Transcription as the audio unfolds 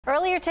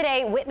Earlier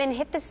today, Whitman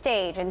hit the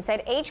stage and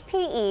said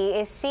HPE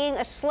is seeing a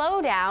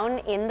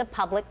slowdown in the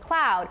public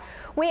cloud.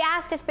 We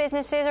asked if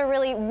businesses are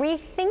really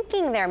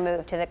rethinking their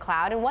move to the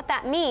cloud and what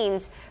that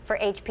means for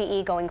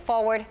HPE going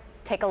forward.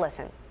 Take a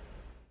listen.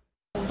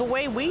 The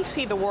way we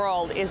see the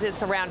world is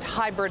it's around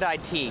hybrid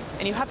IT,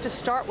 and you have to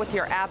start with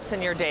your apps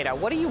and your data.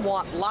 What do you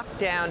want locked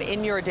down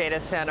in your data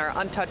center,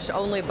 untouched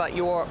only by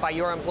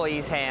your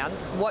employees'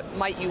 hands? What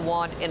might you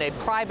want in a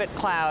private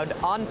cloud,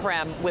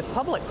 on-prem, with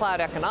public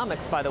cloud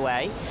economics, by the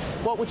way?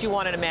 What would you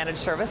want in a managed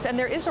service? And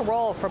there is a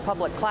role for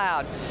public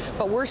cloud,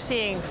 but we're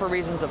seeing, for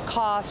reasons of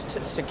cost,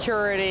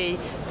 security,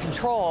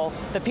 control,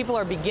 that people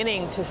are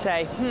beginning to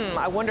say,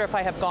 I wonder if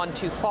I have gone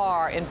too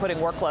far in putting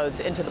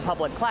workloads into the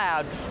public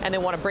cloud, and they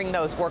want to bring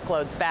those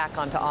workloads back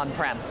onto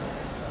on-prem.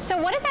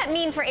 So what does that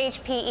mean for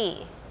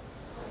HPE?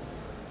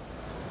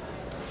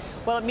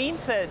 Well, it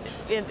means that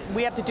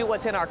we have to do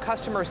what's in our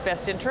customers'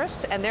 best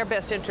interests, and their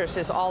best interest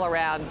is all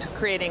around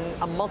creating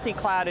a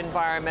multi-cloud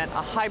environment,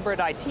 a hybrid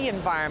IT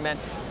environment,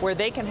 where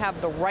they can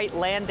have the right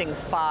landing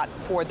spot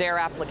for their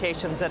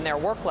applications and their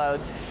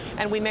workloads,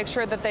 and we make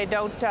sure that they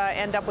don't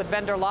end up with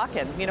vendor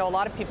lock-in. You know, a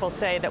lot of people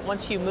say that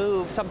once you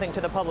move something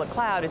to the public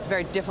cloud, it's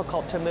very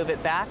difficult to move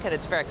it back, and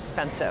it's very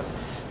expensive.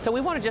 So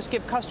we want to just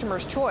give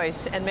customers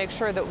choice and make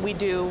sure that we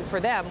do for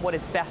them what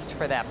is best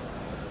for them.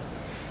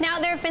 Now,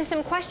 there have been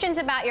some questions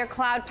about your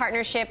cloud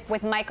partnership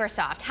with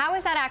Microsoft. How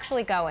is that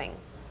actually going?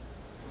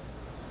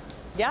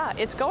 Yeah,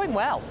 it's going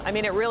well. I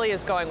mean, it really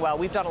is going well.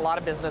 We've done a lot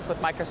of business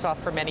with Microsoft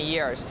for many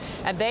years,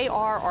 and they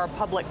are our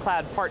public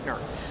cloud partner.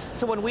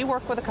 So when we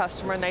work with a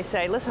customer and they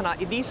say, listen,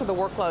 these are the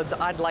workloads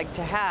I'd like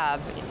to have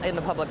in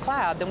the public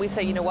cloud, then we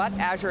say, you know what,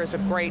 Azure is a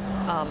great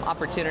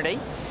opportunity.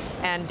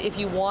 And if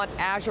you want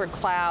Azure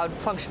cloud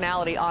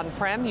functionality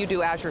on-prem, you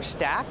do Azure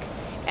Stack.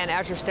 And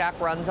Azure Stack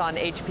runs on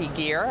HP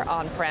gear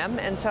on-prem.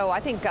 And so I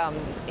think, I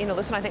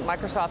think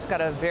Microsoft's got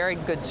a very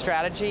good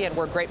strategy, and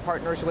we're great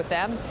partners with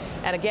them.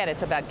 And again,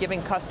 it's about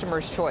giving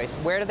customers choice.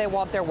 Where do they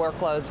want their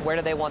workloads? Where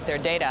do they want their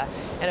data?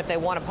 And if they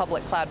want a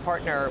public cloud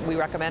partner, we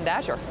recommend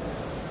Azure.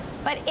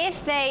 But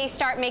if they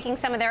start making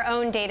some of their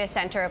own data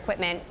center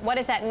equipment, what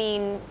does that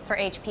mean for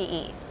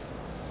HPE?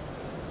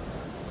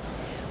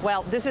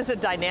 Well, this is a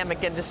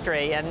dynamic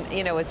industry, and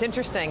it's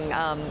interesting.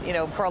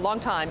 For a long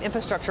time,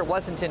 infrastructure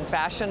wasn't in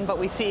fashion, but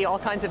we see all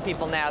kinds of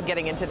people now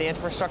getting into the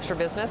infrastructure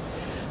business.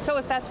 So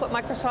if that's what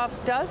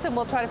Microsoft does, then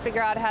we'll try to figure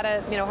out how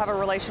to, have a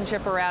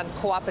relationship around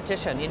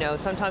co-opetition.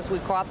 Sometimes we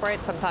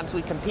cooperate, sometimes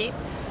we compete.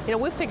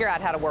 We'll figure out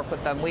how to work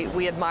with them.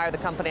 We admire the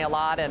company a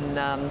lot, and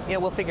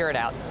we'll figure it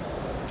out.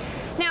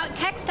 Now,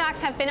 tech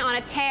stocks have been on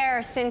a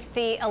tear since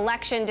the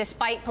election,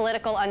 despite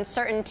political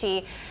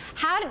uncertainty.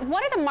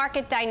 What are the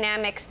market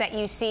dynamics that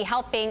you see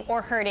helping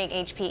or hurting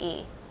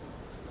HPE?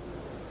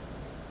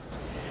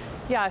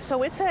 Yeah,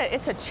 so it's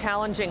a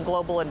challenging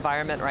global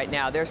environment right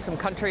now. There's some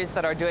countries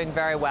that are doing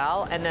very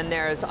well, and then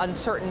there's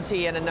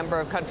uncertainty in a number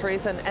of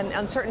countries, and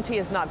uncertainty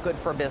is not good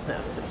for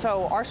business.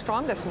 So our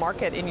strongest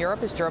market in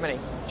Europe is Germany.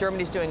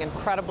 Germany's doing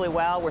incredibly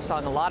well. We're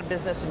selling a lot of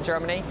business in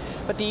Germany,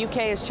 but the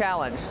UK is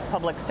challenged.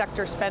 Public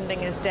sector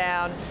spending is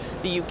down.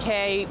 The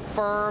UK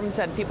firms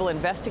and people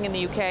investing in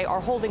the UK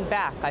are holding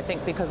back, I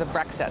think, because of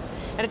Brexit.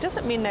 And it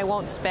doesn't mean they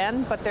won't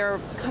spend, but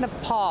they're kind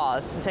of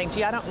paused and saying,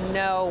 gee, I don't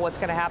know what's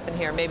going to happen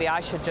here. Maybe I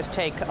should just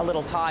take a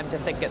little time to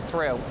think it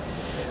through.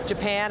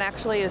 Japan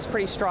actually is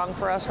pretty strong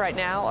for us right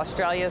now.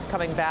 Australia is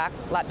coming back.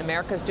 Latin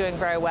America is doing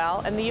very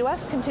well. And the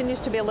U.S. continues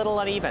to be a little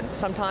uneven.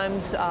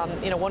 Sometimes,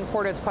 one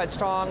quarter it's quite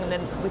strong, and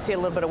then we see a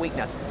little bit of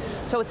weakness.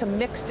 So it's a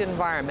mixed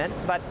environment.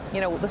 But,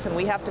 listen,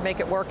 we have to make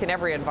it work in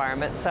every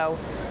environment. So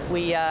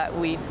we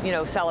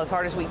sell as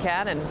hard as we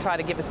can and try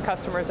to give its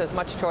customers as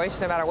much choice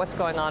no matter what's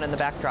going on in the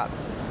backdrop.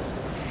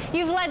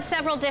 You've led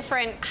several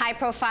different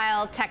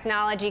high-profile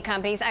technology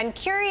companies. I'm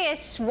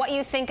curious what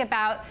you think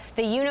about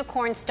the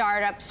unicorn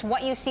startups,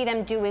 what you see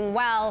them doing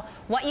well,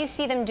 what you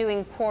see them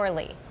doing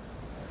poorly.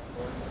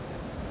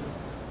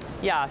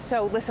 Yeah,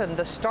 so listen,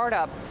 the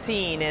startup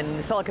scene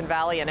in Silicon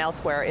Valley and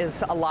elsewhere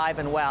is alive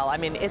and well. I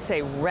mean, it's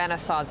a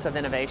renaissance of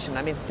innovation.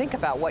 I mean, think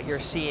about what you're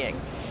seeing.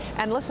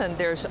 And listen,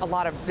 there's a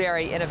lot of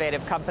very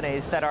innovative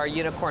companies that are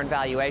unicorn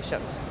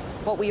valuations.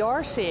 What we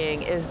are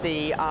seeing is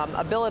the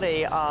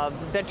ability of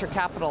venture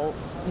capital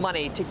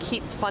money to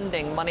keep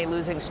funding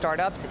money-losing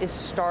startups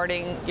is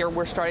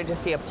we're starting to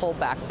see a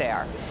pullback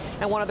there.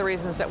 And one of the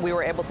reasons that we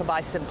were able to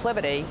buy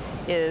SimpliVity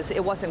is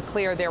it wasn't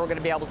clear they were going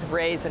to be able to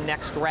raise a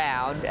next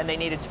round, and they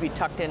needed to be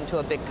tucked into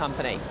a big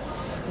company.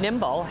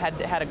 Nimble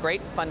had a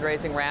great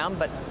fundraising round,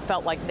 but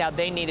felt like now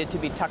they needed to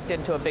be tucked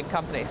into a big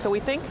company. So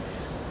we think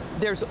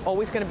there's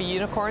always going to be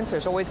unicorns,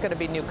 there's always going to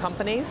be new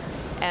companies,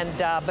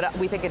 but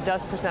we think it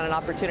does present an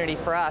opportunity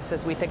for us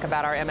as we think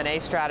about our M&A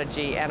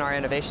strategy and our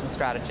innovation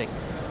strategy.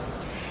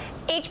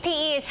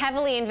 HPE is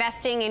heavily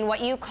investing in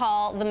what you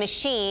call the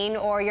machine,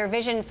 or your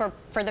vision for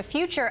the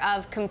future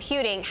of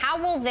computing.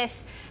 How will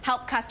this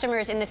help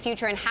customers in the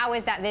future, and how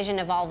is that vision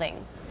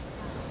evolving?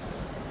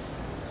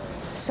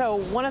 So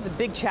one of the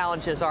big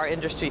challenges our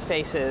industry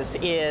faces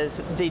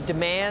is the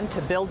demand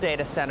to build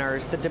data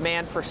centers, the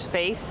demand for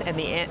space, and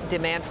the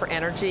demand for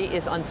energy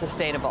is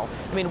unsustainable.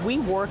 I mean, we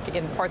work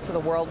in parts of the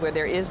world where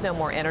there is no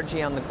more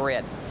energy on the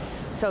grid.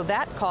 So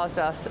that caused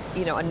us,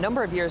 a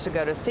number of years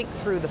ago to think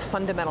through the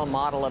fundamental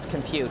model of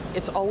compute.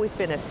 It's always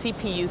been a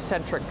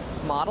CPU-centric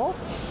model,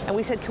 and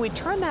we said, can we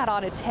turn that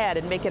on its head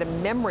and make it a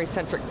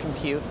memory-centric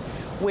compute,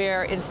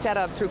 where instead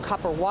of through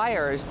copper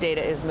wires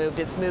data is moved,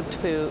 it's moved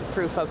through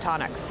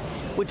photonics,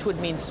 which would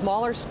mean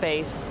smaller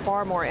space,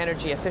 far more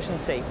energy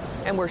efficiency.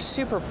 And we're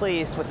super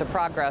pleased with the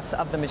progress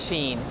of the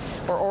machine.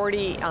 We're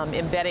already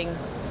embedding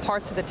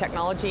parts of the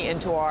technology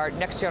into our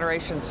next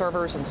generation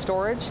servers and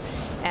storage,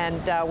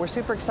 and we're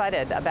super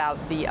excited about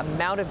the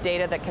amount of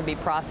data that can be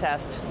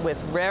processed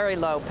with very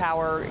low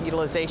power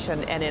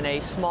utilization and in a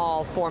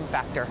small form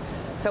factor.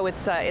 So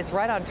it's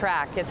right on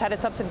track. It's had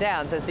its ups and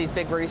downs, as these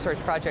big research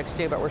projects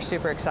do, but we're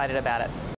super excited about it.